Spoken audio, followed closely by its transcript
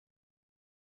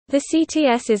The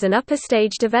CTS is an upper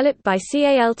stage developed by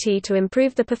CALT to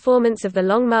improve the performance of the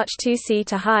Long March 2C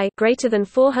to high greater than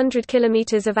 400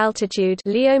 km of altitude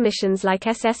LEO missions like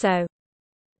SSO.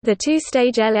 The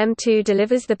two-stage LM2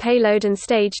 delivers the payload and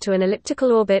stage to an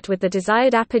elliptical orbit with the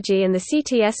desired apogee, and the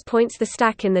CTS points the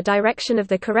stack in the direction of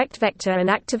the correct vector and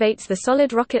activates the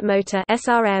solid rocket motor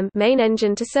 (SRM) main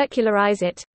engine to circularize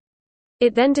it.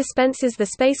 It then dispenses the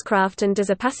spacecraft and does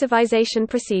a passivization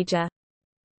procedure.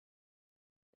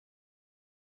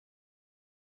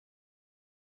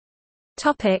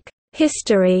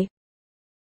 History.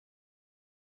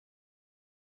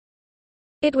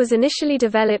 It was initially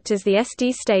developed as the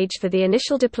SD stage for the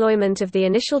initial deployment of the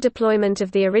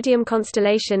Iridium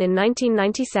constellation in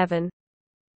 1997.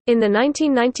 In the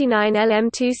 1999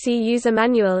 LM2C user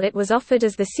manual it was offered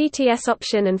as the CTS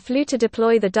option and flew to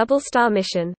deploy the Double Star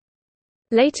mission.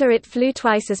 Later it flew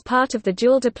twice as part of the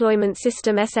Dual Deployment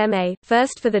System SMA,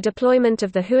 first for the deployment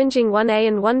of the Huanjing 1A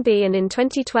and 1B and in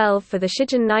 2012 for the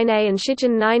Shijian 9A and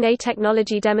Shijian 9A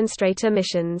technology demonstrator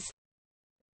missions.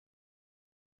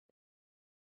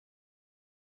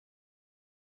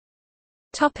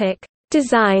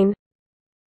 Design.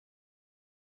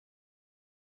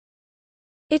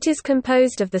 It is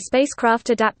composed of the Spacecraft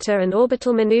Adapter and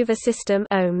Orbital Maneuver System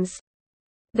 (OMS).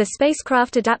 The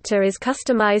spacecraft adapter is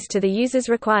customized to the user's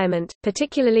requirement,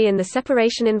 particularly in the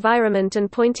separation environment and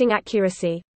pointing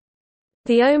accuracy.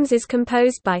 The OMS is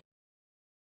composed by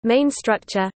main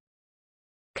structure,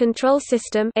 control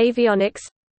system avionics,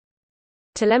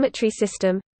 telemetry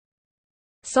system,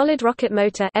 solid rocket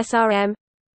motor (SRM),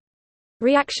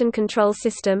 reaction control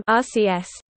system (RCS).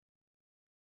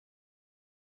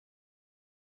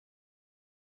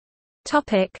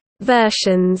 Topic: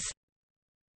 Versions.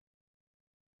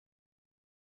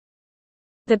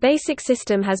 The basic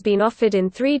system has been offered in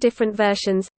 3 different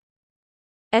versions.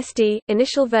 SD –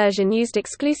 initial version used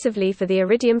exclusively for the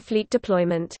Iridium fleet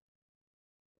deployment.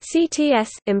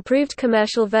 CTS – improved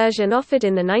commercial version offered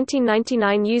in the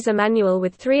 1999 user manual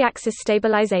with 3-axis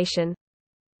stabilization.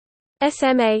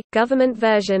 SMA – government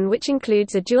version which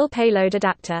includes a dual payload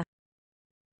adapter.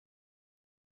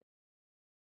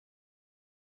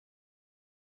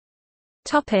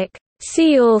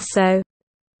 See also: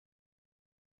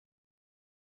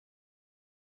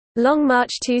 Long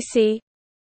March 2C,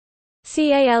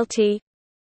 CALT,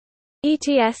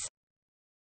 ETS,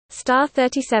 Star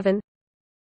 37,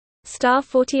 Star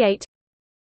 48,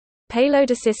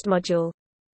 Payload Assist Module.